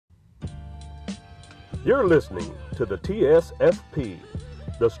You're listening to the TSFP,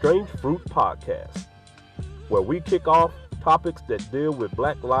 the Strange Fruit Podcast, where we kick off topics that deal with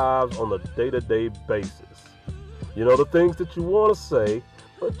black lives on a day-to-day basis. You know, the things that you want to say,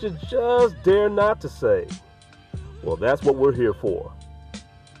 but you just dare not to say. Well, that's what we're here for.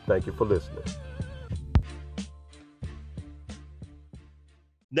 Thank you for listening.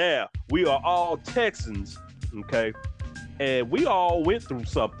 Now, we are all Texans, okay? And we all went through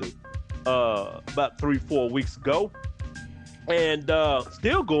something about 3-4 weeks ago, and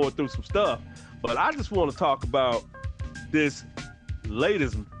still going through some stuff. But I just want to talk about this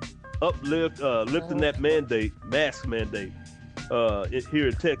latest lifting that mask mandate here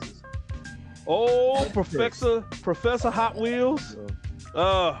in Texas. Oh, Professor Hot Wheels,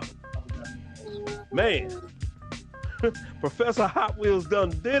 man. Professor Hot Wheels done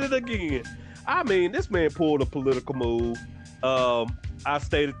did it again. I mean, this man pulled a political move. I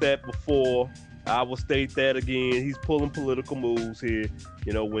stated that before. I will state that again. He's pulling political moves here.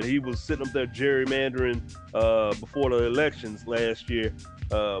 You know, when he was sitting up there gerrymandering before the elections last year,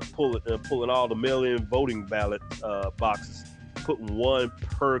 pulling all the mail-in voting ballot boxes, putting one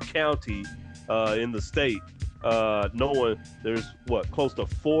per county in the state, knowing there's close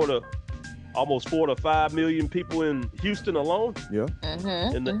to almost 4 to 5 million people in Houston alone. Yeah.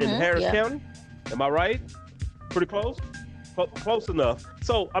 In Harris County. Am I right? Pretty close. Close enough.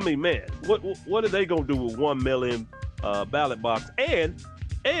 So I mean, man, what are they gonna do with one mail-in ballot box? And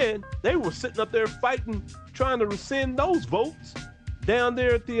they were sitting up there fighting, trying to rescind those votes down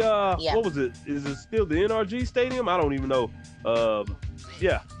there at the what was it? Is it still the NRG Stadium? I don't even know.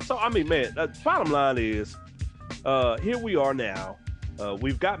 Yeah. So I mean, man, the bottom line is, here we are now.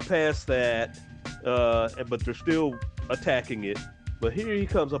 We've gotten past that, but they're still attacking it. But here he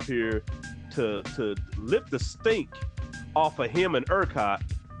comes up here to lift the stink off of him and ERCOT.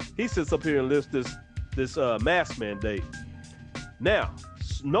 He sits up here and lifts this mask mandate. Now,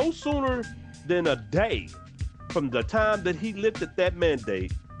 no sooner than a day from the time that he lifted that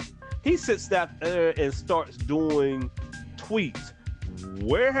mandate, he sits out there and starts doing tweets.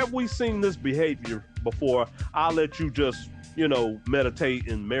 Where have we seen this behavior before? I'll let you just meditate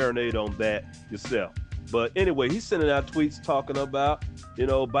and marinate on that yourself. But anyway, he's sending out tweets talking about,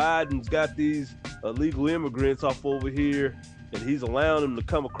 Biden's got these illegal immigrants off over here, and he's allowing them to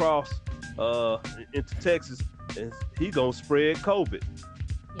come across into Texas, and he gonna spread COVID.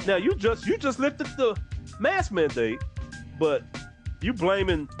 Yeah. Now you just lifted the mask mandate, but you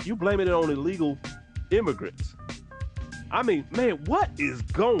blaming it on illegal immigrants. I mean, man, what is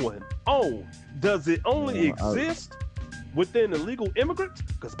going on? Does it only exist within illegal immigrants?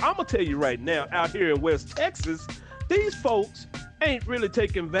 Because I'm gonna tell you right now, out here in West Texas, these folks ain't really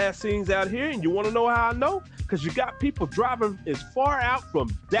taking vaccines out here. And you want to know how I know? Because you got people driving as far out from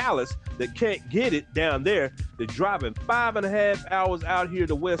Dallas that can't get it down there. They're driving 5.5 hours out here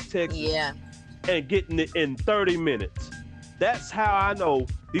to West Texas, and getting it in 30 minutes. That's how I know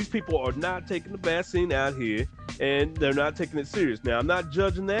these people are not taking the vaccine out here, and they're not taking it serious. Now, I'm not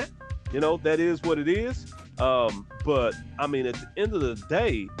judging that. That is what it is. But I mean, at the end of the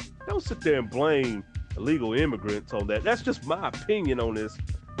day, don't sit there and blame illegal immigrants on that. That's just my opinion on this.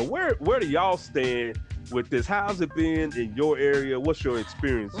 But where do y'all stand with this? How's it been in your area? What's your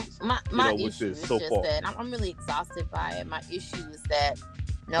experiences my with issue this is so just far? that I'm really exhausted by it. My issue is that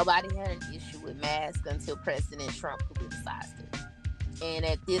nobody had an issue with masks until President Trump politicized it. And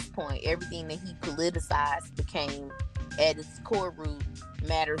at this point, everything that he politicized became, at its core root,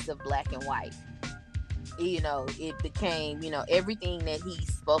 matters of black and white. It became, everything that he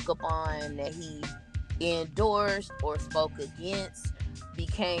spoke upon, that he endorsed or spoke against,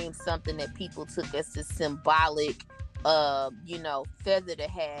 became something that people took as a symbolic, feather to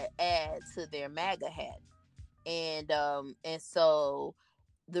add to their MAGA hat. And so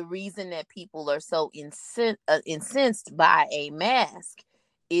the reason that people are so incensed by a mask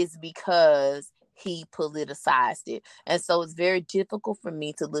is because he politicized it. And so it's very difficult for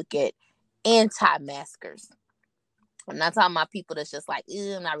me to look at anti-maskers. I'm not talking about people that's just like,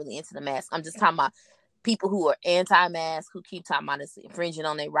 I'm not really into the mask. I'm just talking about people who are anti-mask, who keep talking about it's infringing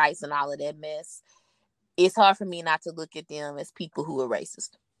on their rights and all of that mess. It's hard for me not to look at them as people who are racist,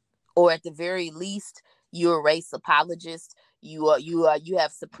 or at the very least, you're a race apologist. You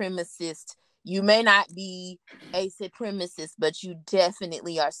have supremacist. You may not be a supremacist, but you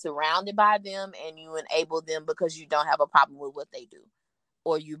definitely are surrounded by them, and you enable them because you don't have a problem with what they do,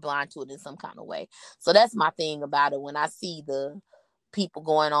 or you're blind to it in some kind of way. So that's my thing about it. When I see the people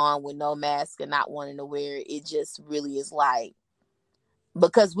going on with no mask and not wanting to wear it, it just really is like,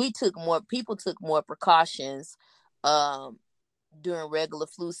 because people took more precautions during regular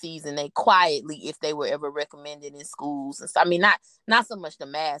flu season, they quietly, if they were ever recommended in schools. And so, I mean, not so much the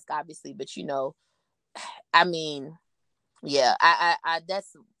mask, obviously, but I mean, yeah, I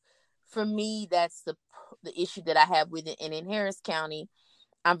that's, for me, that's the issue that I have with it. And in Harris County,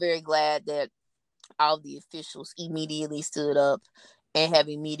 I'm very glad that all the officials immediately stood up and have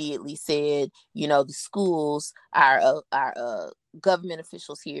immediately said, the schools, our government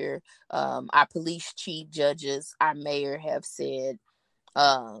officials here, our police chief, judges, our mayor have said,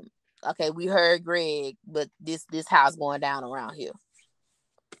 okay, we heard Greg, but this how's going down around here.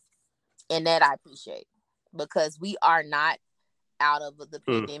 And that I appreciate, because we are not out of the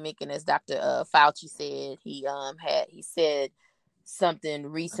pandemic. And as Dr. Fauci said, he said something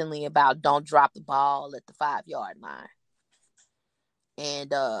recently about don't drop the ball at the 5-yard line.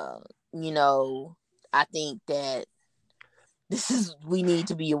 And I think that we need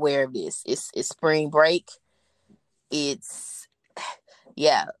to be aware of this. It's spring break. We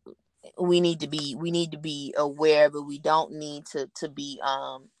need to be aware, but we don't need to be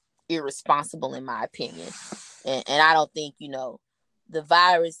irresponsible, in my opinion. And I don't think, the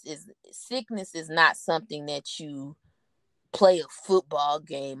sickness is not something that you play a football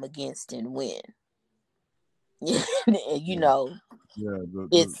game against and win. That's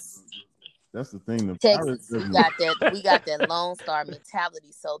the thing. Texas, we got that Lone Star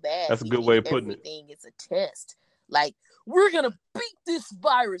mentality so bad. That's a good way of putting it. Everything is a test. Like, we're gonna beat this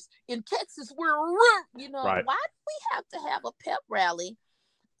virus in Texas. Right. Why do we have to have a pep rally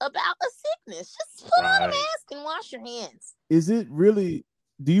about a sickness? Just put on a mask and wash your hands. Is it really?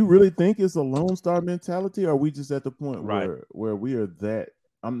 Do you really think it's a Lone Star mentality? Or are we just at the point where we are that?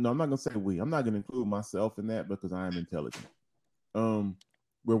 I'm not gonna say we. I'm not gonna include myself in that because I am intelligent.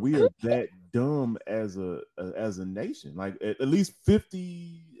 Where we are that dumb as a nation, like at least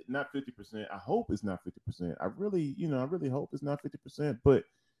 50, not 50%. I hope it's not 50%. I really hope it's not 50%. But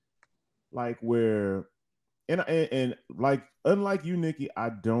like where, and like unlike you, Nikki, I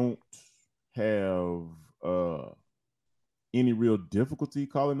don't have any real difficulty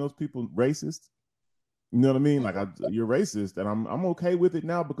calling those people racist. You know what I mean? Like you're racist, and I'm okay with it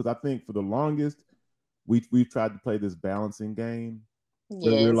now because I think for the longest we've tried to play this balancing game.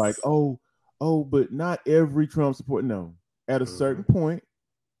 Yes. We're like, oh, but not every Trump supporter. No, at a certain point,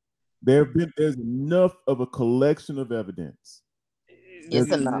 there's enough of a collection of evidence.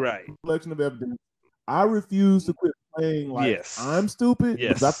 Collection of evidence. I refuse to quit playing like I'm stupid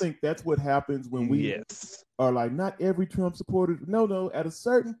because I think that's what happens when we are like, not every Trump supporter. No, at a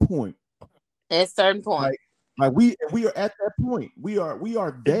certain point. At a certain point. Like we are at that point. We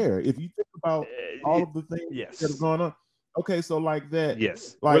are there. If you think about all of the things that have gone on. Okay, so like that,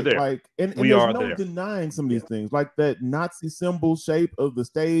 we're there. And there's no denying some of these things, like that Nazi symbol shape of the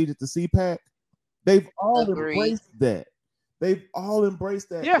stage at the CPAC. They've all embraced that.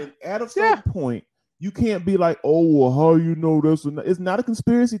 Yeah. And at a certain point, you can't be like, oh, well, how you know this? It's not a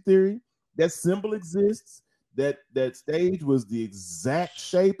conspiracy theory. That symbol exists. That stage was the exact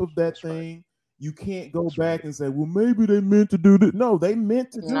shape of that thing. Right. You can't go back and say, well, maybe they meant to do this. No, they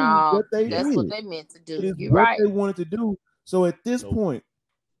meant to do what they did. That's what they meant to do. You're right. They wanted to do. So at this point,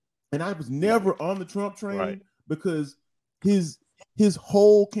 and I was never on the Trump train because his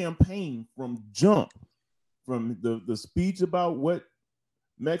whole campaign from the speech about what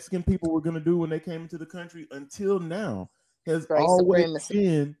Mexican people were going to do when they came into the country until now has always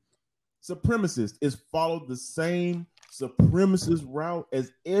been supremacist. It's followed the same supremacist route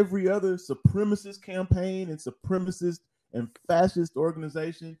as every other supremacist campaign and supremacist and fascist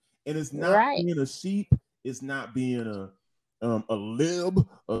organization. And it's not being a sheep. It's not being a lib,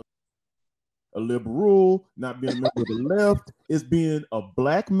 a liberal, not being a member of the left. It's being a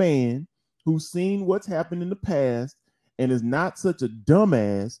black man who's seen what's happened in the past and is not such a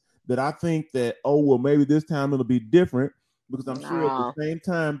dumbass that I think that, oh, well, maybe this time it'll be different. Because I'm sure at the same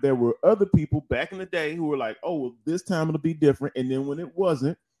time, there were other people back in the day who were like, oh, well, this time it'll be different. And then when it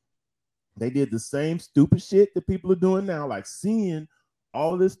wasn't, they did the same stupid shit that people are doing now, like seeing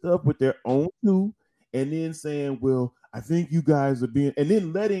all this stuff with their own too, and then saying, well, I think you guys are being, and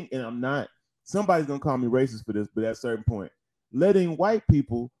then letting, and I'm not, somebody's going to call me racist for this, but at a certain point, letting white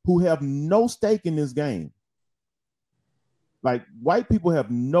people who have no stake in this game, like white people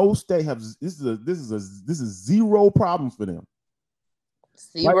have no stake. This is zero problems for them.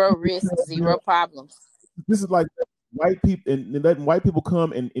 Zero risk, zero problems. This is like white people and letting white people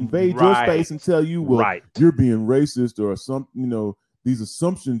come and invade your space and tell you, well, you're being racist or something. These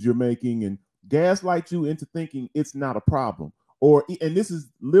assumptions you're making and gaslight you into thinking it's not a problem. And this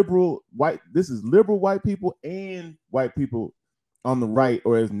is liberal white people and white people on the right,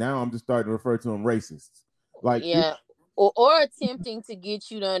 or as now I'm just starting to refer to them racists. Like or attempting to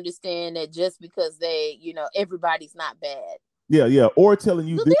get you to understand that just because they, everybody's not bad. Yeah. Or telling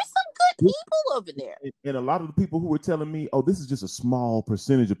you there's some good people over there. And a lot of the people who were telling me, oh, this is just a small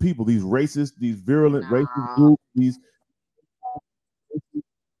percentage of people, these racist, these virulent racist groups, these.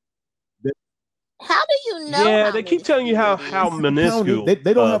 How do you know? Yeah, they keep telling you how minuscule they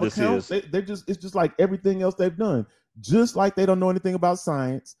don't have a count. They're just, it's just like everything else they've done. Just like they don't know anything about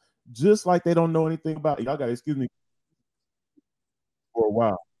science. Just like they don't know anything about, y'all got to excuse me for a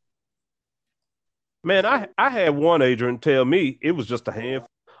while. Man, I had one Adrian tell me it was just a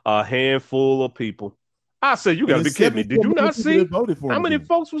handful of people. I said, you got to be kidding me. Did you not see how many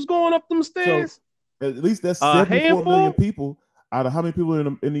folks was going up them stairs? So, at least that's 74 million people out of how many people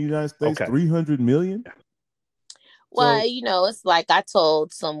in the United States? Okay. 300 million? Well, so, it's like I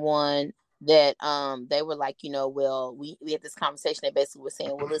told someone that they were like, well, we had this conversation that basically was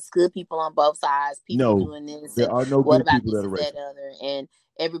saying, well, it's good people on both sides, people doing this. There are no what good about people this that are and that other? And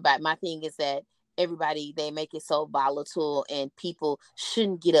everybody, my thing is that everybody, they make it so volatile, and people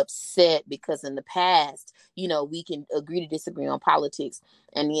shouldn't get upset because in the past, we can agree to disagree on politics.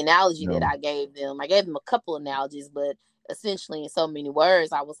 And the analogy that I gave them a couple analogies, but essentially in so many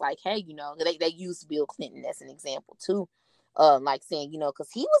words, I was like, hey, they used Bill Clinton as an example too. Like saying, because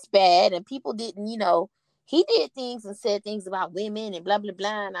he was bad and people didn't, he did things and said things about women and blah, blah,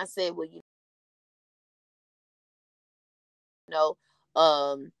 blah. And I said, well,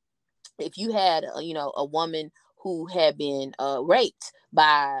 if you had, a woman who had been raped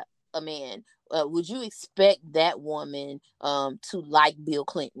by a man, would you expect that woman to like Bill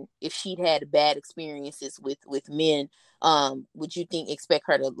Clinton if she'd had bad experiences with men? Would you expect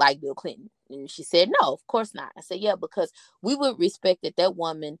her to like Bill Clinton? And she said, no, of course not. I said, yeah, because we would respect that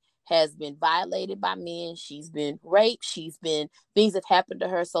woman has been violated by men. She's been raped. Things have happened to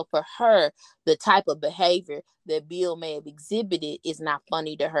her. So for her, the type of behavior that Bill may have exhibited is not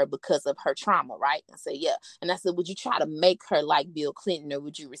funny to her because of her trauma, right? I said, yeah. And I said, would you try to make her like Bill Clinton, or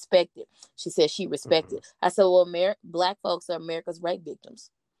would you respect it? She said she respected. I said, well, Black folks are America's rape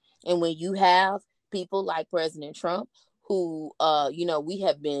victims. And when you have people like President Trump, who, we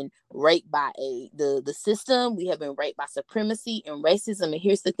have been raped by the system. We have been raped by supremacy and racism. And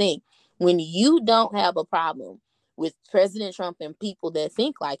here's the thing. When you don't have a problem with President Trump and people that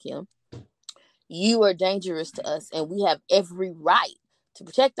think like him, you are dangerous to us. And we have every right to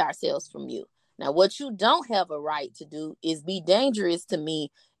protect ourselves from you. Now, what you don't have a right to do is be dangerous to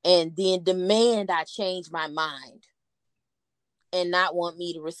me and then demand I change my mind and not want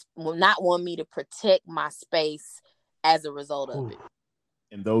me to protect my space as a result of it.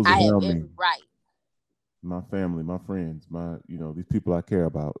 And those I around have me, right. My family, my friends, these people I care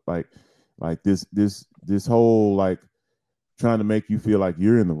about, like this whole like trying to make you feel like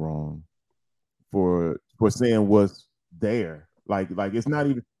you're in the wrong for saying what's there. Like it's not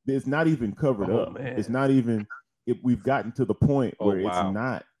even covered up. Man. It's not even. We've gotten to the point where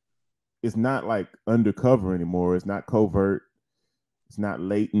it's not like undercover anymore. It's not covert. It's not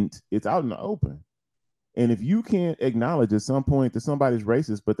latent. It's out in the open. And if you can't acknowledge at some point that somebody's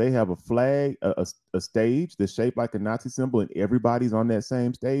racist, but they have a flag, a stage that's shaped like a Nazi symbol, and everybody's on that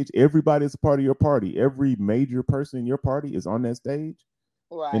same stage, everybody's a part of your party. Every major person in your party is on that stage.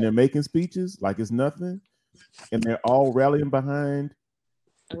 Right. And they're making speeches like it's nothing. And they're all rallying behind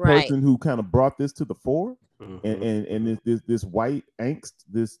the person who kind of brought this to the fore. Mm-hmm. And this white angst,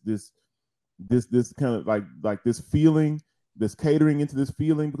 this kind of like this feeling, this catering into this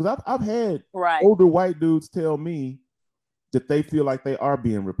feeling, because I've had older white dudes tell me that they feel like they are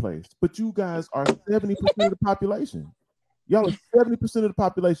being replaced. But you guys are 70% of the population. Y'all are 70% of the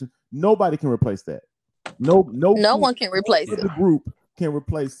population. Nobody can replace that. No one can replace it. The group can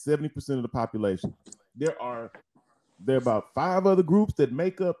replace 70% of the population. There are about 5 other groups that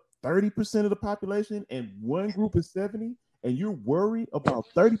make up 30% of the population, and one group is 70, and you're worried about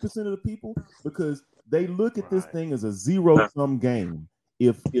 30% of the people because they look at this thing as a zero-sum game.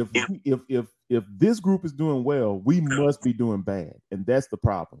 If this group is doing well, we must be doing bad, and that's the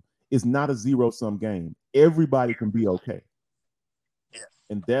problem. It's not a zero-sum game. Everybody can be okay,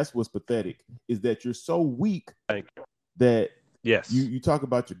 and that's what's pathetic. Is that you're so weak that you talk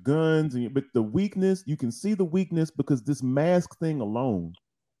about your guns, but the weakness, you can see the weakness because this mask thing alone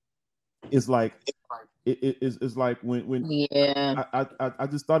is like. It's like when I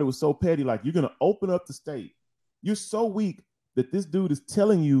just thought it was so petty. Like, you're gonna open up the state. You're so weak that this dude is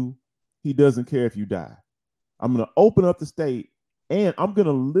telling you he doesn't care if you die. I'm gonna open up the state and I'm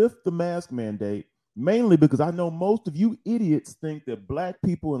gonna lift the mask mandate, mainly because I know most of you idiots think that Black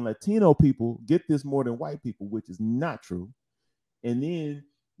people and Latino people get this more than white people, which is not true. And then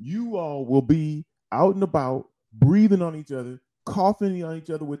you all will be out and about breathing on each other, coughing on each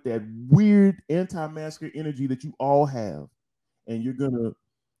other with that weird anti-masker energy that you all have, and you're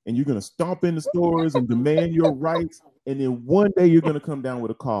gonna stomp in the stores and demand your rights, and then one day you're gonna come down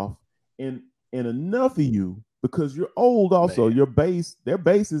with a cough, and enough of you, because you're old also, their base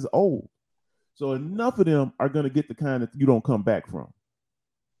is old, so enough of them are gonna get the kind that you don't come back from.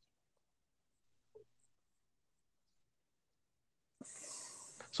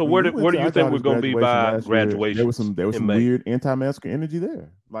 So where do you think we're going to be by graduation? There was some weird anti-masker energy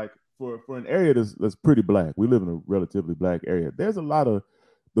there. Like for an area that's pretty black. We live in a relatively black area. There's a lot of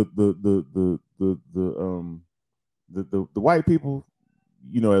the white people.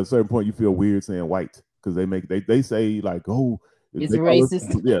 You know, at a certain point, you feel weird saying white because they say like, oh, it's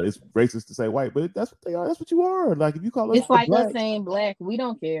racist. It's racist to say white, but that's what they are. That's what you are. Like if you call us, it's like us saying black. We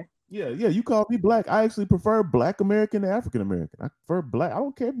don't care. Yeah. You call me black. I actually prefer Black American to African American. I prefer black. I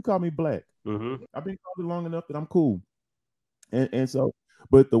don't care if you call me black. Mm-hmm. I've been called it long enough that I'm cool. And so,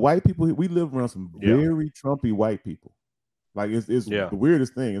 but the white people, we live around some very Trumpy white people. Like it's the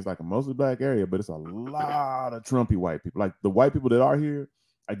weirdest thing. It's like a mostly black area, but it's a lot of Trumpy white people. Like the white people that are here,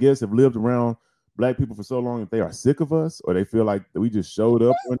 I guess, have lived around black people for so long that they are sick of us, or they feel like we just showed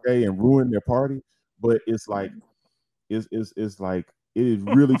up one day and ruined their party. But it's like, it's like. It is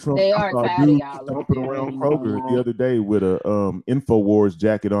really Trump. They are dude jumping around Kroger the other day with a InfoWars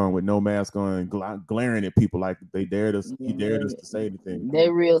jacket on with no mask on, glaring at people like they dared us. He dared us to say anything.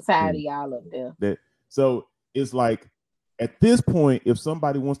 They're real tired of y'all up there. So it's like at this point, if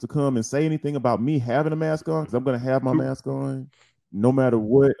somebody wants to come and say anything about me having a mask on, because I'm going to have my mask on, no matter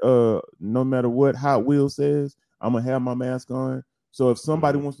what Hot Wheels says, I'm gonna have my mask on. So if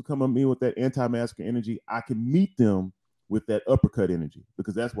somebody wants to come at me with that anti-masker energy, I can meet them with that uppercut energy,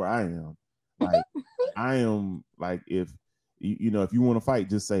 because that's where I am. Like I am like, if you know, if you want to fight,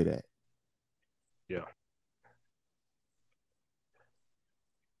 just say that. Yeah.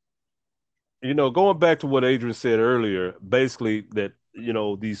 You know, going back to what Adrian said earlier, basically that, you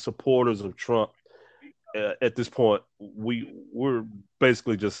know, these supporters of Trump at this point, we're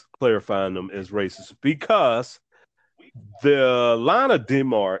basically just clarifying them as racist, because the line of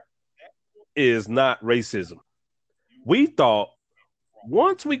demarc is not racism. We thought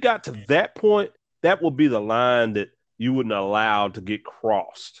once we got to that point, that would be the line that you wouldn't allow to get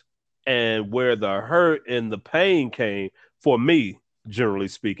crossed. And where the hurt and the pain came, for me, generally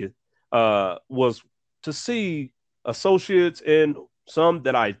speaking, was to see associates and some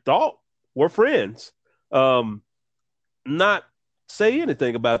that I thought were friends not say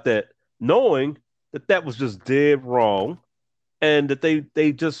anything about that, knowing that that was just dead wrong, and that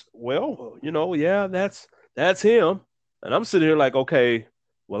they just, well, you know, yeah, that's him. And I'm sitting here like, okay,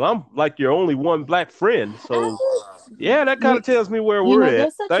 well, I'm like your only one black friend. So, yeah, that kind of tells me where we're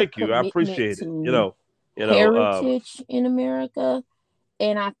at. Thank you. I appreciate it. You know, heritage in America.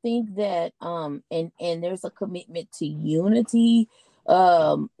 And I think that, and there's a commitment to unity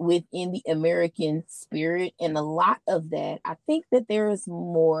within the American spirit. And a lot of that, I think that there is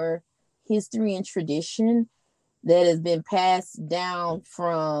more history and tradition that has been passed down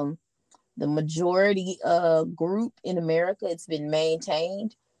from the majority group in America. It's been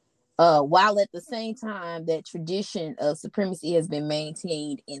maintained, while at the same time that tradition of supremacy has been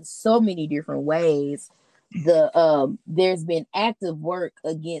maintained in so many different ways. There's been active work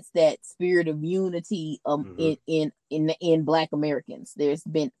against that spirit of unity in Black Americans. There's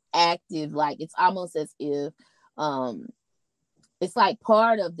been active, like it's almost as if it's like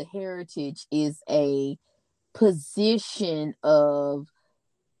part of the heritage is a position of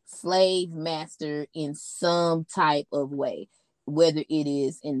slave master in some type of way, whether it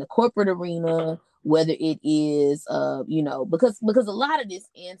is in the corporate arena, whether it is you know, because a lot of this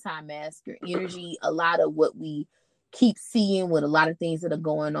anti-masker energy, a lot of what we keep seeing with a lot of things that are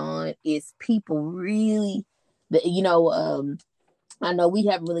going on is people really, you know, I know we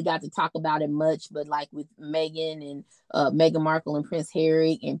haven't really got to talk about it much, but like with Meghan and Meghan Markle and Prince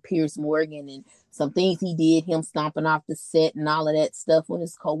Harry and Piers Morgan and some things he did, him stomping off the set and all of that stuff when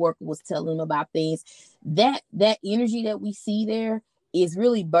his coworker was telling him about things, that energy that we see there is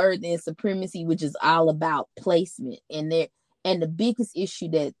really birthed in supremacy, which is all about placement. And the biggest issue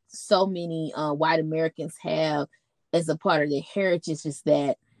that so many white Americans have as a part of their heritage is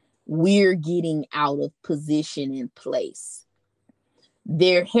that we're getting out of position and place.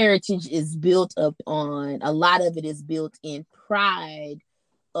 Their heritage is built up on, a lot of it is built in pride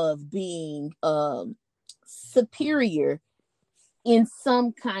of being superior in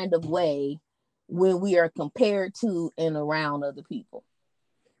some kind of way when we are compared to and around other people.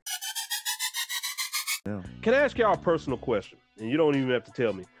 Yeah. Can I ask y'all a personal question? And you don't even have to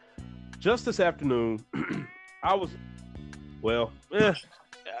tell me. Just this afternoon, I was, well,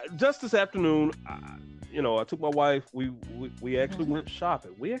 just this afternoon, I took my wife. We actually went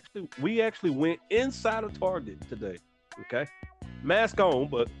shopping. We actually went inside of Target today. Okay, mask on,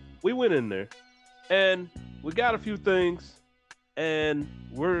 but we went in there, and we got a few things, and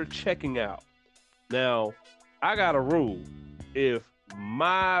we're checking out. Now, I got a rule: if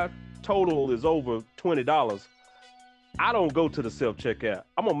my total is over $20, I don't go to the self checkout.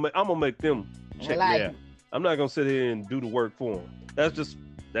 I'm gonna make them check me out. I'm not gonna sit here and do the work for them. That's just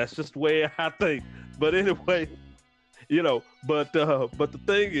the way I think. But anyway, but the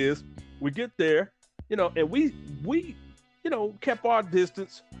thing is, we get there, and we kept our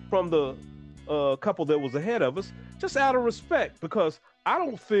distance from the couple that was ahead of us, just out of respect, because I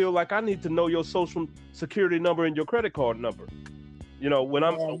don't feel like I need to know your social security number and your credit card number. When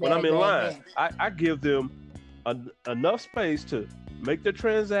I'm in line, I give them enough space to make their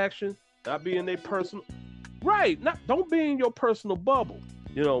transaction, not be in their personal. Right, don't be in your personal bubble.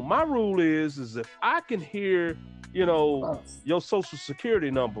 My rule is if I can hear, your social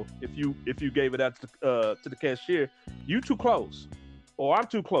security number, if you gave it out to the cashier, you too close, or I'm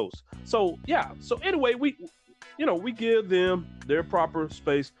too close. So yeah. So anyway, we give them their proper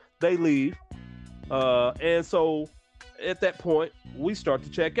space. They leave, and so at that point we start to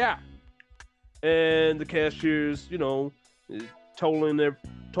check out, and the cashiers, totaling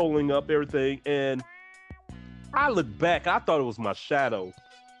up everything, and I looked back. I thought it was my shadow,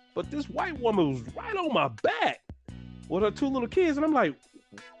 but this white woman was right on my back with her two little kids, and I'm like,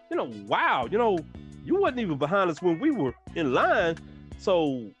 wow, you wasn't even behind us when we were in line,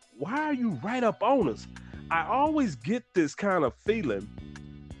 so why are you right up on us? I always get this kind of feeling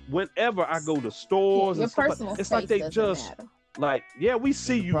whenever I go to stores and stuff. It's like they just matter. Like, yeah, we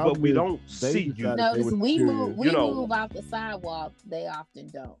see you, but we don't see you. No, we move out the sidewalk. They often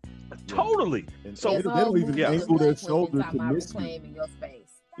don't. Totally. So they don't even angle their shoulder to miss you. Your space.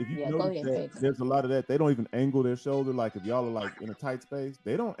 If you notice that, there's a lot of that. They don't even angle their shoulder. Like if y'all are like in a tight space,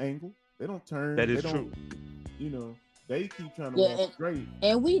 they don't angle. They don't turn. That is true. They keep trying to walk straight.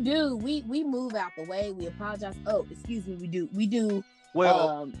 And we do. We move out the way. We apologize. Oh, excuse me. We do.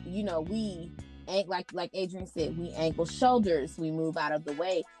 Well, we like Adrian said, we ankle shoulders. We move out of the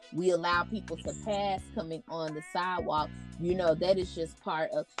way. We allow people to pass coming on the sidewalk. That is just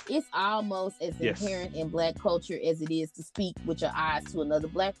part of. It's almost as inherent in Black culture as it is to speak with your eyes to another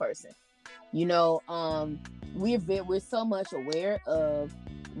Black person. We're so much aware of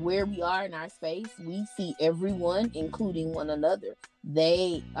where we are in our space. We see everyone, including one another.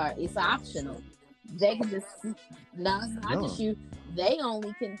 It's optional. They can just it's not just you. They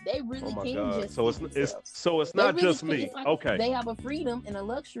really can just. So it's not just me. Like okay. They have a freedom and a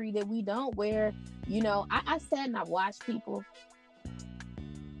luxury that we don't. Where I sat and I watched people,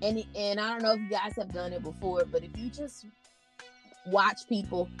 and I don't know if you guys have done it before, but if you just watch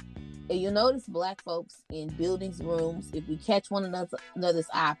people, and you'll notice Black folks in buildings, rooms. If we catch one another's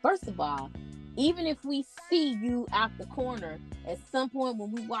eye, first of all, even if we see you out the corner, at some point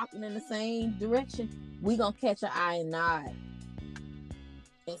when we walking in the same direction, we gonna catch an eye and nod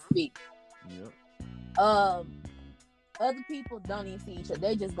and speak. Yep. Other people don't even see each other.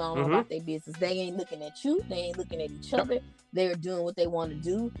 They just going about their business. They ain't looking at you. They ain't looking at each other. They're doing what they want to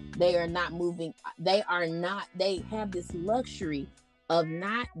do. They are not moving. They have this luxury of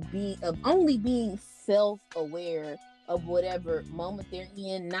only being self-aware of whatever moment they're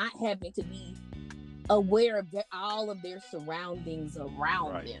in, not having to be aware of all of their surroundings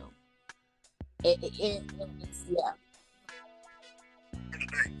around them.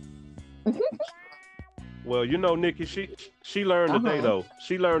 Well, Nikki, she learned today though.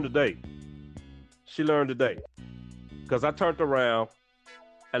 She learned today. Because I turned around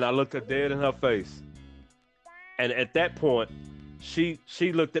and I looked her dead in her face. And at that point, she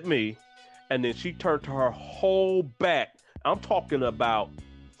looked at me, and then she turned to her whole back. I'm talking about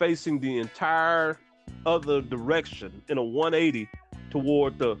facing the entire other direction in a 180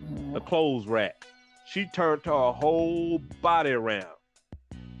 toward the clothes rack. She turned her whole body around.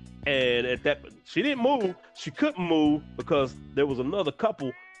 And at that, she didn't move. She couldn't move because there was another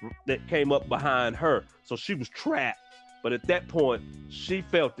couple that came up behind her. So she was trapped. But at that point, she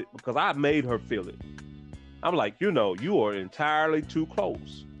felt it because I made her feel it. I'm like, you are entirely too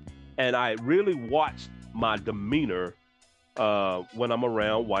close. And I really watched my demeanor when I'm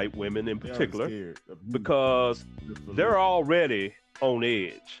around white women in particular, because they're already on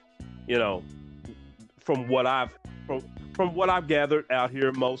edge, from what I've gathered out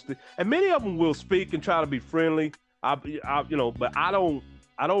here mostly. And many of them will speak and try to be friendly. But I don't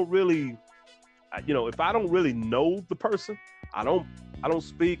really, if I don't really know the person, I don't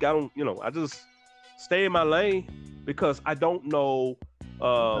speak. I just stay in my lane because I don't know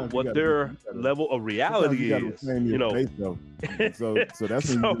what their level of reality is. You know, so that's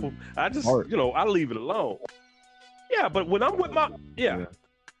so I just I leave it alone. Yeah, but when I'm with my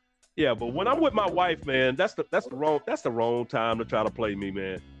but when I'm with my wife, man, that's the wrong time to try to play me,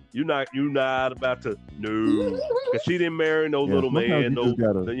 man. You're not about to because she didn't marry no little man. No,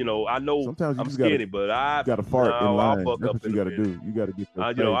 I know I'm skinny, but I got to fart in line. I'll buck That's up what you got to do. You got to get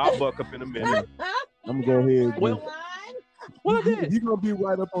I'll buck up in a minute. I'm gonna go ahead. What I did? You're gonna be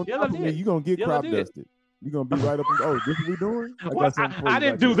right up on top of me. You're gonna get crop dusted. You're gonna be right up on. Oh, this is what we doing? I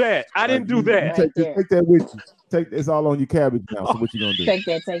didn't do that. I didn't do that. Take that with you. It's all on your cabbage now. So what you gonna do? Take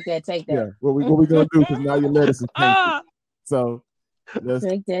that. Yeah. What we gonna do? Because now your lettuce is tainted. So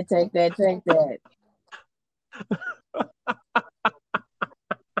take that.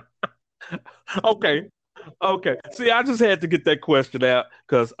 Okay. See, I just had to get that question out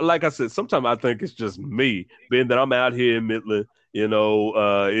because, like I said, sometimes I think it's just me, being that I'm out here in Midland.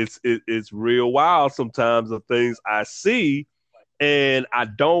 It's real wild sometimes the things I see, and I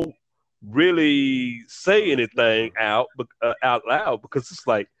don't really say anything out loud because it's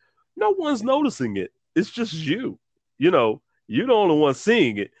like no one's noticing it. It's just you. You're the only one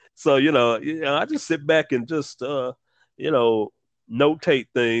seeing it. So I just sit back and just notate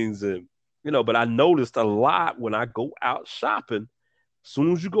things and. But I noticed a lot when I go out shopping. As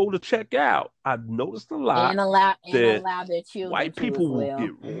soon as you go to check out, I've noticed a lot allow their children white people will get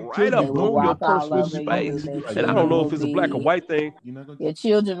right up on your personal space. And I don't know if it's a black or white thing. Your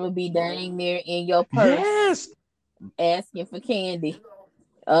children will be dang near in your purse, asking for candy.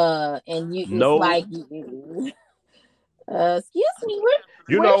 And you, it's like, excuse me, where's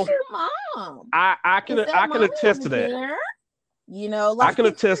your mom? I can attest to that. I can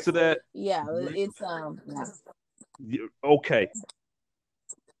attest to that. Yeah, it's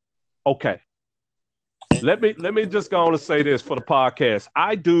Okay. Let me just go on and say this for the podcast.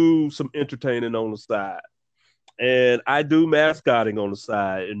 I do some entertaining on the side, and I do mascotting on the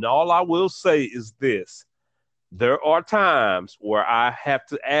side. And all I will say is this: there are times where I have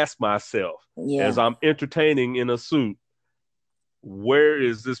to ask myself, as I'm entertaining in a suit, where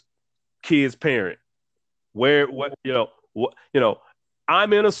is this kid's parent? I'm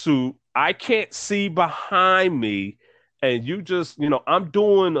in a suit. I can't see behind me. And you just, I'm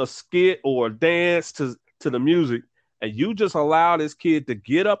doing a skit or a dance to the music. And you just allow this kid to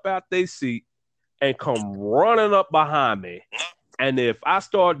get up out their seat and come running up behind me. And if I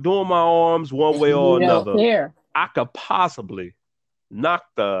start doing my arms one way or another, I could possibly knock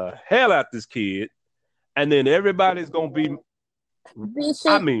the hell out this kid. And then everybody's going to be,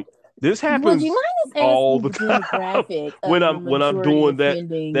 this happens all the time when I'm doing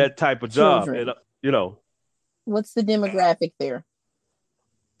that type of job, and What's the demographic there?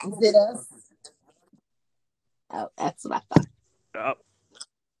 Is it us? Oh, that's what I thought.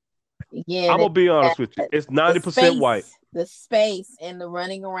 I'm gonna be honest with you. It's 90% white. The space and the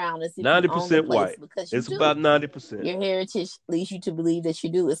running around is 90% white. Because it's about 90%. Your heritage leads you to believe that you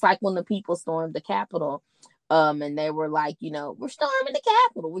do. It's like when the people stormed the Capitol. And they were like, we're storming the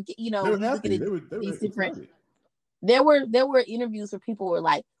Capitol. There were interviews where people were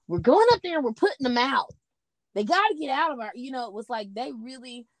like, we're going up there and we're putting them out. They got to get out of our, it was like they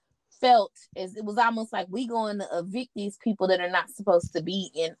really felt as it was almost like we going to evict these people that are not supposed to be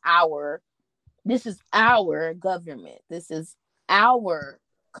in this is our government. This is our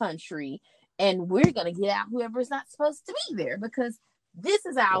country. And we're going to get out whoever's not supposed to be there because this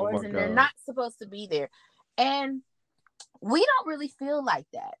is ours and they're not supposed to be there. And we don't really feel like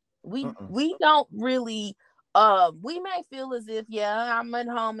that. We don't really, we may feel as if, I'm at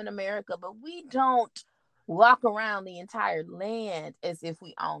home in America, but we don't walk around the entire land as if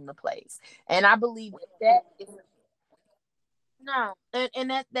we own the place. And I believe that is,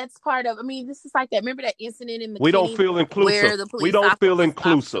 that's part of, this is like that. Remember that incident in McKinney? We don't feel inclusive. We don't feel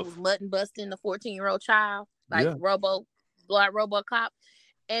inclusive. Was mutton busting the 14-year-old child, like RoboCop.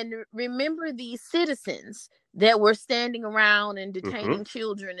 And remember these citizens that were standing around and detaining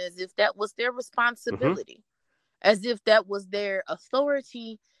children as if that was their responsibility, as if that was their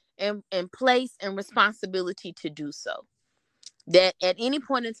authority and place and responsibility to do so. That at any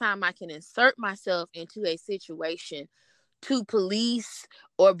point in time, I can insert myself into a situation to police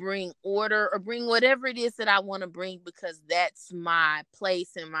or bring order or bring whatever it is that I want to bring because that's my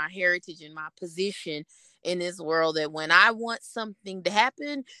place and my heritage and my position in this world, that when I want something to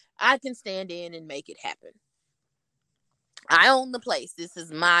happen, I can stand in and make it happen. I own the place. This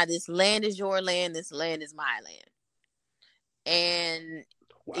land is your land. This land is my land. And,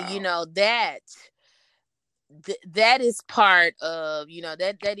 that that is part of,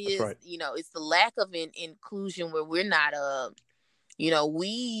 that is, right. It's the lack of inclusion where we're not,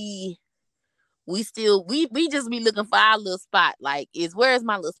 we still just be looking for our little spot. Like, where's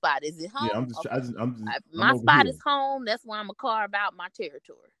my little spot? Is it home? Yeah, I'm just my spot is home. That's why I'm gonna carve out my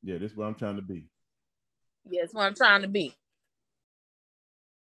territory. Yeah, that's what I'm trying to be. Yeah, that's what I'm trying to be.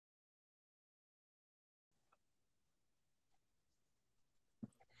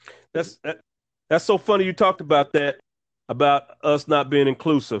 That's so funny you talked about that, about us not being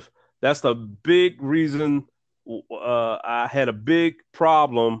inclusive. That's the big reason I had a big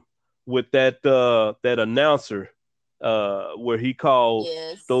problem with that announcer where he called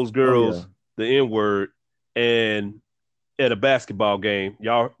those girls the N-word and at a basketball game.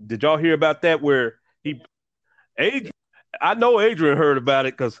 Did y'all hear about that? Where I know Adrian heard about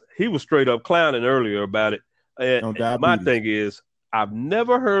it because he was straight up clowning earlier about it. And my thing is, I've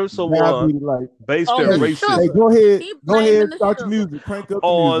never heard someone base their racism. Hey, go ahead, start your music, crank up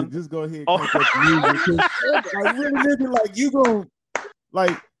the music. Just go ahead, crank up the music. Like, really, nigga, like, you gon'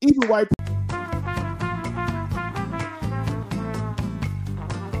 like, even white people.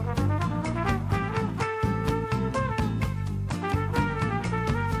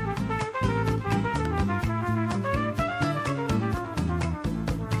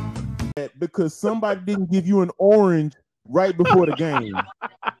 Because somebody didn't give you an orange right before the game.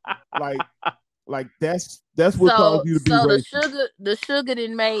 Like that's what caused you to be racist. The sugar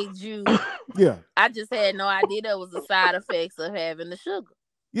that made you. Yeah. I just had no idea that was the side effects of having the sugar.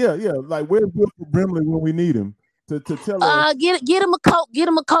 Yeah. Like, where's Wilford Brimley when we need him to tell us? Get him a Coke. Get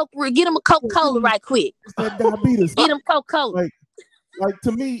him a Coca-Cola right quick. It's that diabetes. Get him Coca-Cola. Like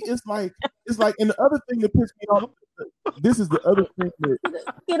to me, it's like, and the other thing that pissed me off. This is the other thing that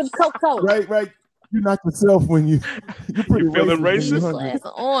get him Coca-Cola. Right. You're not yourself when you're feeling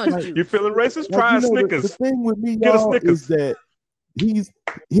racist. You're feeling racist. Try Snickers. The thing with me, y'all, is that his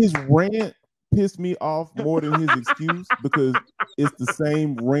rant pissed me off more than his excuse, because it's the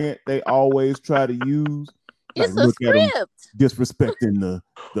same rant they always try to use. It's a script. Disrespecting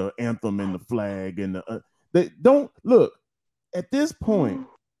the anthem and the flag and they don't look at this point.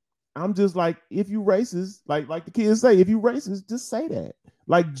 I'm just like, if you racist, like the kids say, if you racist, just say that.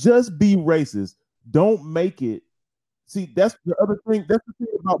 Like, just be racist. Don't make it. See, that's the other thing. That's the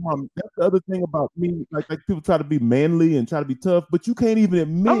other thing about me. Like people try to be manly and try to be tough, but you can't even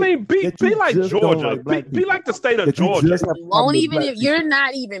admit. I mean, be like Georgia. Be like the state of Georgia. You're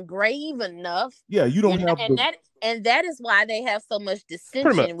not even brave enough. Yeah, you don't have. And that is why they have so much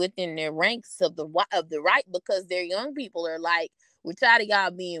dissension within their ranks of the right, because their young people are like, we're tired of y'all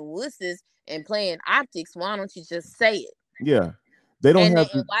being wusses and playing optics. Why don't you just say it? Yeah, they don't have.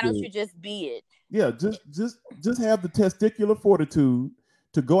 Why don't you just be it? Yeah, just have the testicular fortitude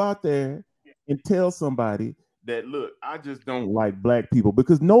to go out there and tell somebody that, look, I just don't like black people,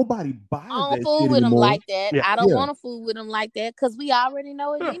 because nobody buys that shit anymore. I don't fool with them like that. Yeah. I don't want to fool with them like that, because we already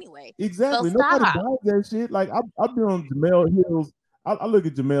know it anyway. Exactly. So nobody buys that shit. Like, I've been on Jamel Hill's. I look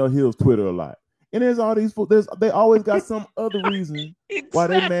at Jamel Hill's Twitter a lot. And there's all these they always got some other reason why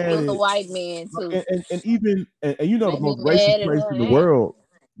they mad at the white man too. And even you know, the most racist place in the world.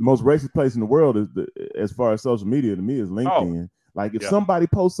 The most racist place in the world is, as far as social media, to me, is LinkedIn. Like, if somebody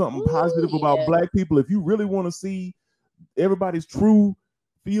posts something positive about black people, if you really want to see everybody's true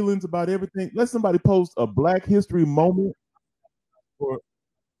feelings about everything, let somebody post a Black History moment.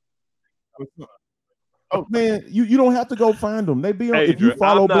 Oh man, you don't have to go find them. They be on. If you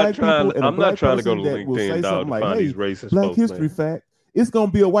follow black people, and I'm not trying to go to LinkedIn, dog, to find these racist Black History fact, it's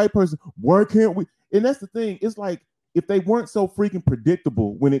gonna be a white person. Why can't we? And that's the thing. It's like, if they weren't so freaking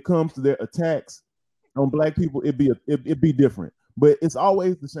predictable when it comes to their attacks on black people, it'd be different. But it's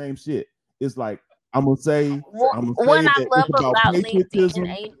always the same shit. It's like, I'm gonna say what I love about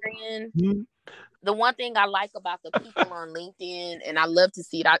LinkedIn, Adrian. The one thing I like about the people on LinkedIn, and I love to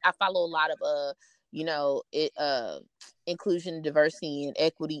see it. I follow a lot of inclusion, diversity, and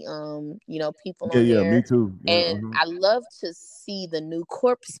equity people on there. Yeah, me too. Yeah, and I love to see the new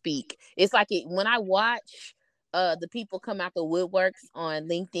corp speak. It's like when I watch the people come out the woodworks on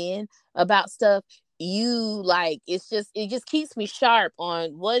LinkedIn about stuff, it just keeps me sharp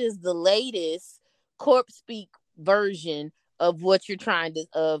on what is the latest corp speak version of what you're trying to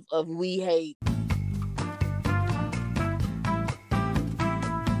of we hate.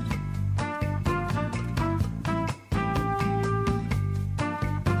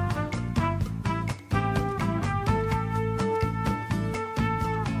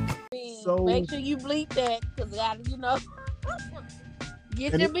 So make sure you bleep that, because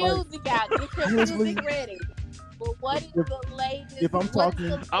get your music out. Get your music ready. But what is the latest? If I'm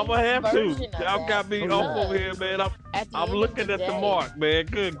talking, I'm gonna have to. Y'all got me off over here, man. I'm looking at the mark, man.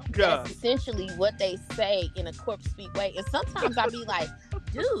 Good God. That's essentially what they say in a corp speak way. And sometimes I'll be like,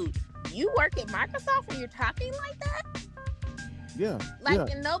 dude, you work at Microsoft and you're talking like that? Yeah. Like, yeah.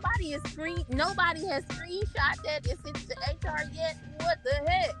 and nobody has screenshot that it's into HR yet. What the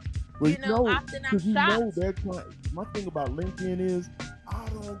heck? Well, you know, often I'm shocked. My thing about LinkedIn is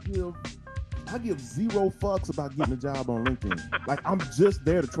I give zero fucks about getting a job on LinkedIn. Like, I'm just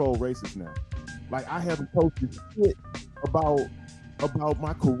there to troll racists now. Like, I haven't posted shit about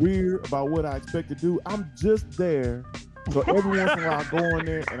my career, about what I expect to do. I'm just there. So every once in a while I go on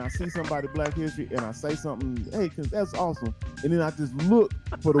there and I see somebody Black History and I say something, hey, cause that's awesome. And then I just look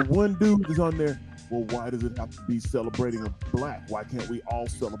for the one dude that's on there. Well, why does it have to be celebrating a Black? Why can't we all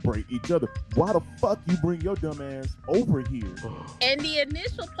celebrate each other? Why the fuck you bring your dumb ass over here? And the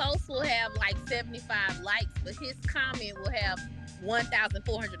initial post will have like 75 likes, but his comment will have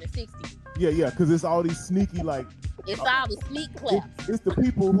 1,460. Yeah, because it's all these sneaky, like, it's all the sneak claps. It's the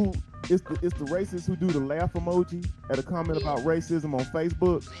people who it's the racists who do the laugh emoji at a comment about racism on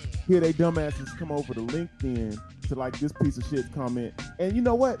Facebook. Here they dumbasses come over to LinkedIn to like this piece of shit comment. And you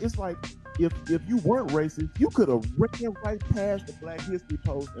know what? It's like if you weren't racist, you could have ran right past the Black History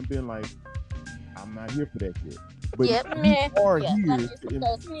post and been like, I'm not here for that shit. But you are here.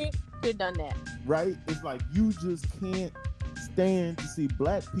 You've done that. Right? It's like you just can't stand to see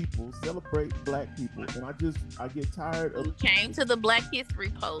Black people celebrate Black people, and I get tired of. You came to the Black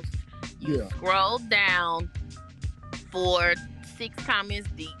History post. You scrolled down for 6 comments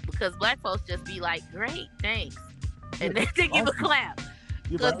deep because Black folks just be like, "Great, thanks," and then they give a clap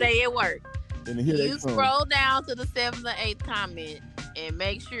because they at work. And you scroll down to the 7th or 8th comment and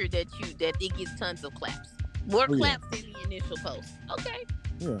make sure that it gets tons of claps. More claps than the initial post. Okay.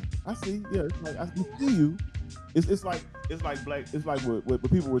 Yeah, I see. Yeah, it's like I see you. It's like Black. It's like what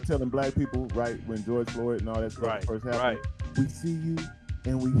people were telling Black people, right, when George Floyd and all that stuff first happened. Right. We see you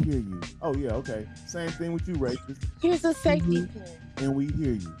and we hear you. Oh yeah, okay. Same thing with you, racist. Here's a safety pin. And we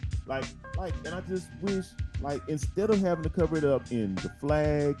hear you. Like, and I just wish, like, instead of having to cover it up in the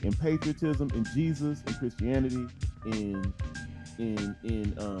flag and patriotism and Jesus and Christianity in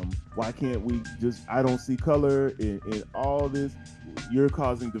why can't we just, I don't see color in all this. You're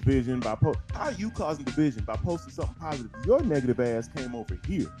causing division by how are you causing division by posting something positive? Your negative ass came over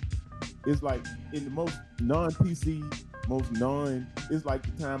here. It's like in the most non-PC, it's like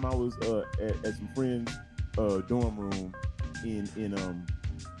the time I was at some friends dorm room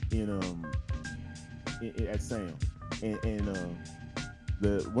at Sam, and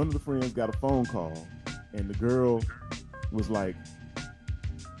one of the friends got a phone call, and the girl was like,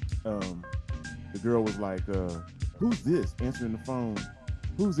 who's this answering the phone?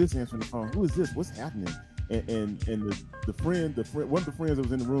 Who's this answering the phone? Who is this? What's happening? And the friend, one of the friends that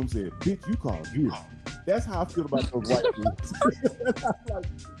was in the room said, "Bitch, you called here." That's how I feel about those white dudes. Like,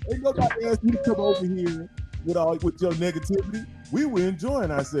 ain't nobody asked you to come over here with your negativity. We were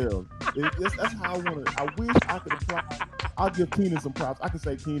enjoying ourselves. That's how I want to. I wish I could apply. I'll give Keenan some props. I can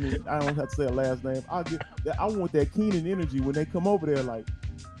say Keenan. I don't have to say a last name. I want that Keenan energy when they come over there. Like,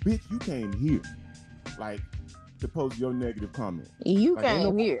 bitch, you came here, like, to post your negative comment. You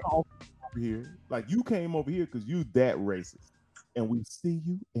came here. Like, you came over here because you that racist, and we see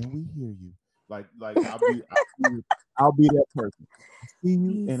you and we hear you. Like I'll be that person. I see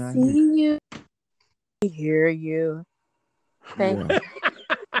you and I hear you. I hear you. Thank you.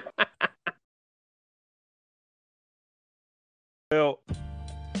 Well,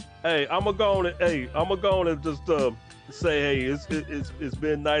 hey, I'm gonna go on and just say, hey, it's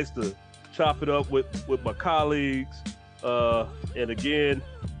been nice to chop it up with my colleagues. And again,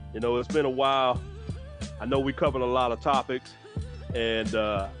 you know, it's been a while. I know we covered a lot of topics, and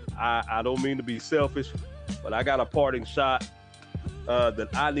I don't mean to be selfish, but I got a parting shot that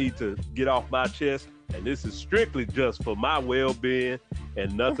I need to get off my chest, and this is strictly just for my well-being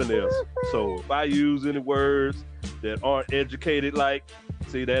and nothing else. So if I use any words that aren't educated,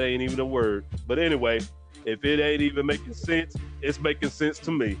 see, that ain't even a word. But anyway, if it ain't even making sense, it's making sense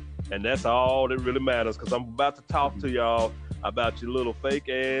to me. And that's all that really matters, because I'm about to talk to y'all about your little fake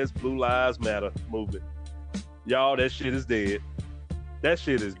ass Blue Lives Matter movement. Y'all, that shit is dead. That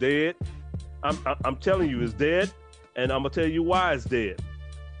shit is dead. I'm telling you, it's dead. And I'm gonna tell you why it's dead.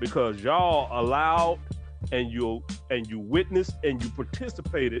 Because y'all allowed and you witnessed and you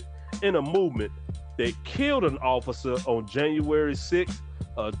participated in a movement that killed an officer on January 6th,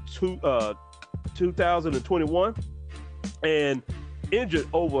 2021, and injured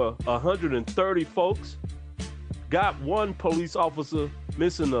over 130 folks, got one police officer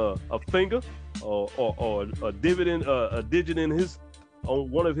missing a finger or a dividend a digit in his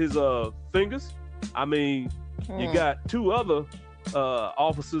on one of his fingers. I mean, you got two other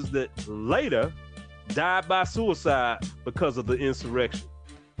officers that later died by suicide because of the insurrection.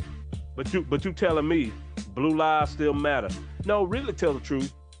 But you telling me blue lives still matter? No, really, tell the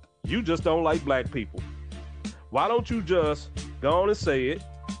truth. You just don't like black people. Why don't you just go on and say it?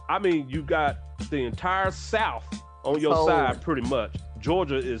 I mean, you got the entire South on your side pretty much.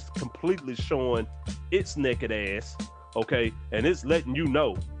 Georgia is completely showing its naked ass, okay? And it's letting you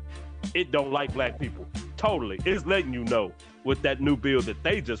know it don't like black people. Totally. It's letting you know with that new bill that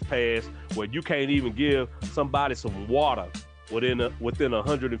they just passed where you can't even give somebody some water within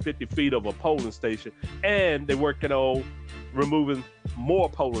 150 feet of a polling station. And they're working on removing more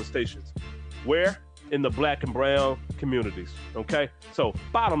polling stations. Where? In the black and brown communities, okay? So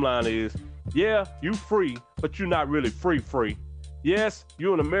bottom line is, yeah, you free, but you're not really free. Yes,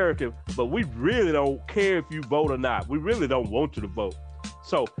 you're an American, but we really don't care if you vote or not. We really don't want you to vote.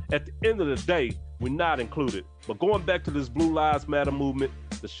 So at the end of the day, we're not included. But going back to this Blue Lives Matter movement,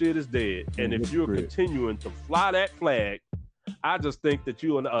 the shit is dead. And if you're continuing to fly that flag, I just think that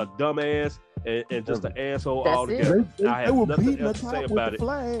you're a dumbass and just an asshole altogether. I have nothing else to say about it.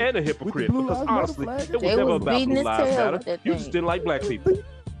 And a hypocrite. Because honestly, it was never about Blue Lives Matter. You just didn't like black people.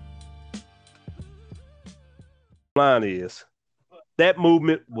 Line is, that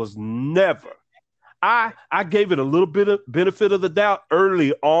movement was never. I gave it a little bit of benefit of the doubt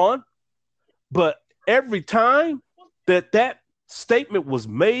early on, but every time that statement was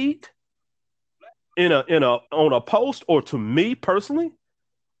made on a post or to me personally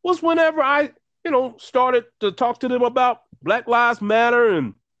was whenever I started to talk to them about Black Lives Matter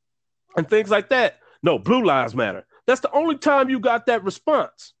and things like that. No, Blue Lives Matter. That's the only time you got that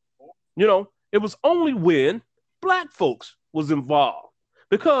response. It was only when black folks was involved,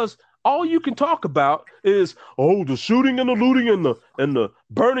 because all you can talk about is, the shooting and the looting and the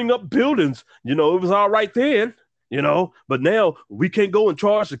burning up buildings. It was all right then, but now we can't go and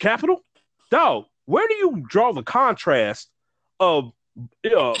charge the Capitol. Dog, where do you draw the contrast of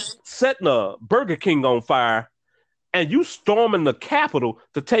setting a Burger King on fire and you storming the Capitol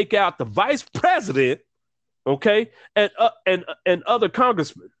to take out the vice president, okay, and other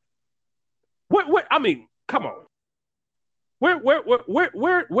congressmen? What? I mean, come on. Where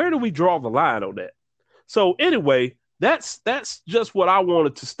do we draw the line on that? So anyway, that's just what I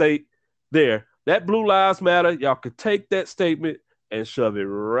wanted to state there. That Blue Lives Matter, y'all could take that statement and shove it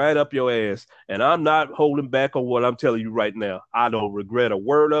right up your ass. And I'm not holding back on what I'm telling you right now. I don't regret a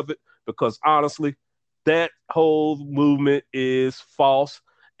word of it, because honestly, that whole movement is false,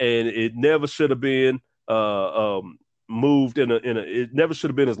 and it never should have been moved it never should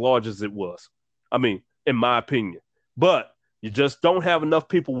have been as large as it was. I mean, in my opinion. But you just don't have enough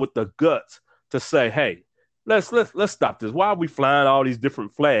people with the guts to say, hey, let's stop this. Why are we flying all these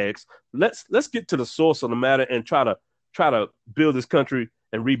different flags? Let's get to the source of the matter and try to build this country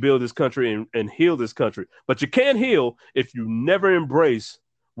and rebuild this country and heal this country. But you can't heal if you never embrace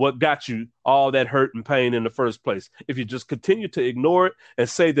what got you all that hurt and pain in the first place. If you just continue to ignore it and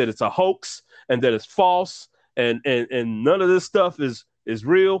say that it's a hoax and that it's false and none of this stuff is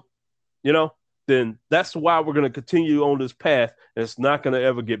real, then that's why we're going to continue on this path, and it's not going to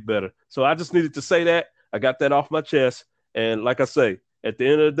ever get better. So I just needed to say that. I got that off my chest. And like I say, at the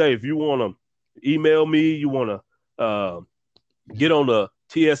end of the day, if you want to email me, you want to get on the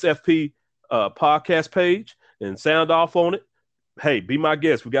TSFP podcast page and sound off on it, hey, be my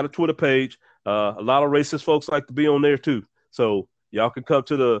guest. We got a Twitter page. A lot of racist folks like to be on there too. So y'all can come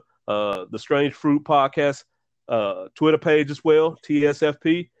to the Strange Fruit podcast Twitter page as well,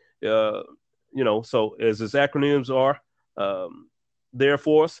 TSFP. So as his acronyms are there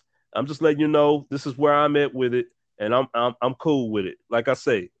for us, I'm just letting you know this is where I'm at with it, and I'm cool with it. Like I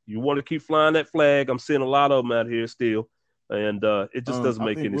say, you want to keep flying that flag. I'm seeing a lot of them out here still, and it just doesn't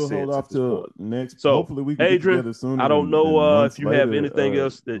make any sense. Hold off till next. So hopefully we can Adrian, get sooner I don't know if you later. have anything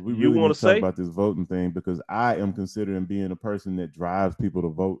else that you want to say about this voting thing, because I am considering being a person that drives people to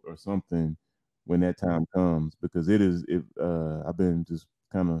vote or something when that time comes, because I've been just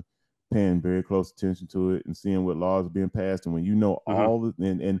kind of paying very close attention to it and seeing what laws are being passed. And when all the,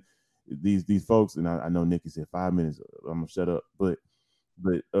 and these folks, and I know Nikki said 5 minutes, I'm gonna shut up, but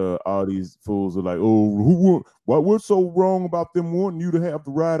all these fools are like, what's so wrong about them wanting you to have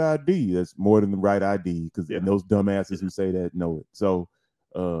the right ID? That's more than the right ID, because and those dumbasses who say that know it. So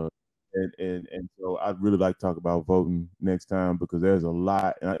and so I'd really like to talk about voting next time, because there's a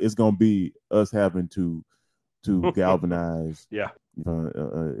lot. It's gonna be us having to galvanize. Yeah.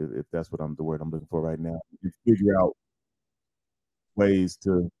 If that's the word I'm looking for right now, figure out ways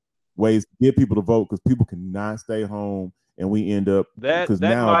to get people to vote, because people cannot stay home, and we end up because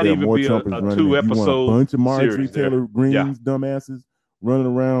now there are more Trumpers running. You want a bunch of Marjorie Taylor Greene's dumbasses running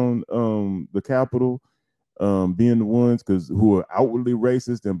around the Capitol, being the ones who are outwardly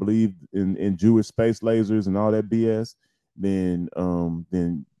racist and believe in Jewish space lasers and all that BS. Then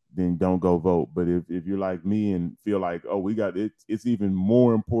don't go vote. But if you're like me and feel like, oh, we got it, it's even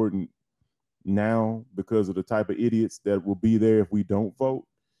more important now because of the type of idiots that will be there if we don't vote,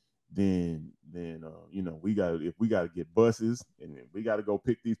 then we got to get buses, and we got to go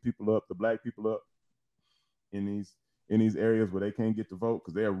pick these people up, the black people up in these areas where they can't get to vote,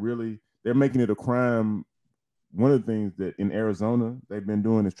 because they're making it a crime. One of the things that in Arizona they've been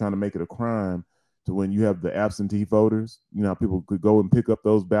doing is trying to make it a crime to when you have the absentee voters, people could go and pick up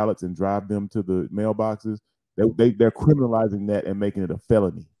those ballots and drive them to the mailboxes. They're criminalizing that and making it a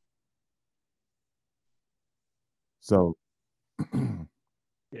felony. So,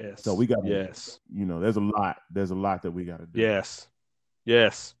 yes. So we got yes. There's a lot that we got to do. Yes.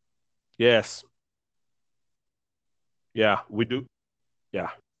 Yeah, we do. Yeah.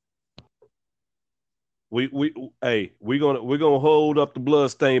 We're gonna hold up the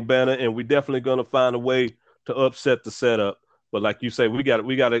bloodstained banner, and we definitely gonna find a way to upset the setup. But like you say, we gotta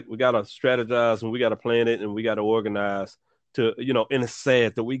strategize, and we gotta plan it, and we gotta organize to, and it's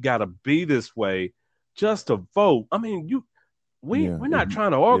sad that we gotta be this way just to vote. I mean, we're not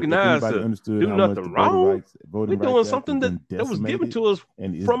trying to organize to do nothing wrong. We're doing something that was given to us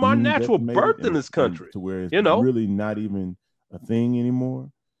from our natural birth in this country. To where it's really not even a thing anymore.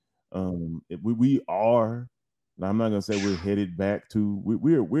 We are. I'm not gonna say we're headed back to.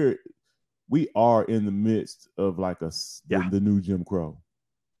 We are in the midst of like the new Jim Crow.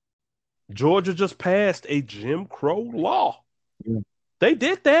 Georgia just passed a Jim Crow law. Yeah. They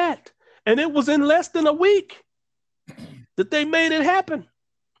did that, and it was in less than a week that they made it happen.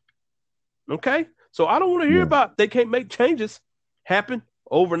 Okay, so I don't want to hear about they can't make changes happen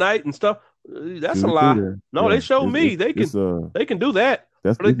overnight and stuff. That's a lie. No, they showed me they can do that.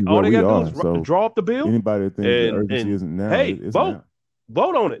 All they got to do is draw up the bill. Anybody that thinks the urgency isn't now, hey,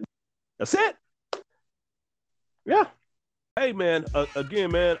 vote on it. That's it. Yeah. Hey, man.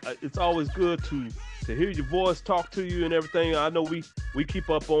 Again, man, it's always good to hear your voice, talk to you, and everything. I know we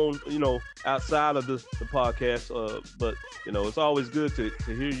keep up on outside of the podcast, but it's always good to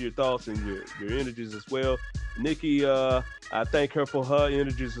hear your thoughts and your energies as well. Nikki, I thank her for her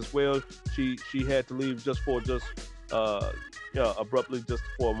energies as well. She had to leave abruptly just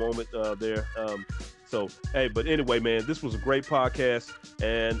for a moment there. So, hey, but anyway, man, this was a great podcast.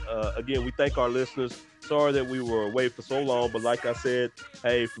 And again, we thank our listeners. Sorry that we were away for so long, but like I said,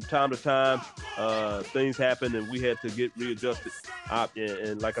 hey, from time to time, things happen and we had to get readjusted.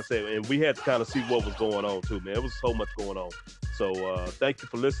 And like I said, and we had to kind of see what was going on too, man. There was so much going on. So thank you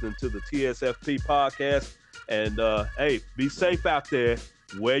for listening to the TSFP podcast. And hey, be safe out there.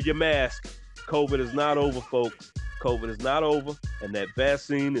 Wear your mask. COVID is not over, folks. COVID is not over, and that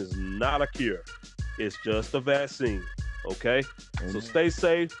vaccine is not a cure. It's just a vaccine, okay? Amen. So stay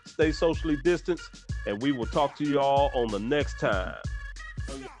safe, stay socially distanced, and we will talk to you all on the next time.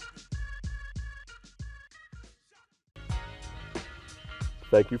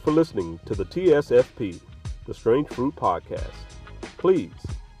 Thank you for listening to the TSFP, the Strange Fruit Podcast. Please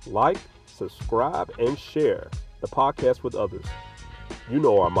like, subscribe, and share the podcast with others. You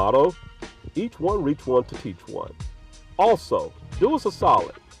know our motto, each one reach one to teach one. Also, do us a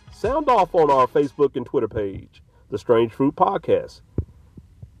solid. Sound off on our Facebook and Twitter page, The Strange Fruit Podcast.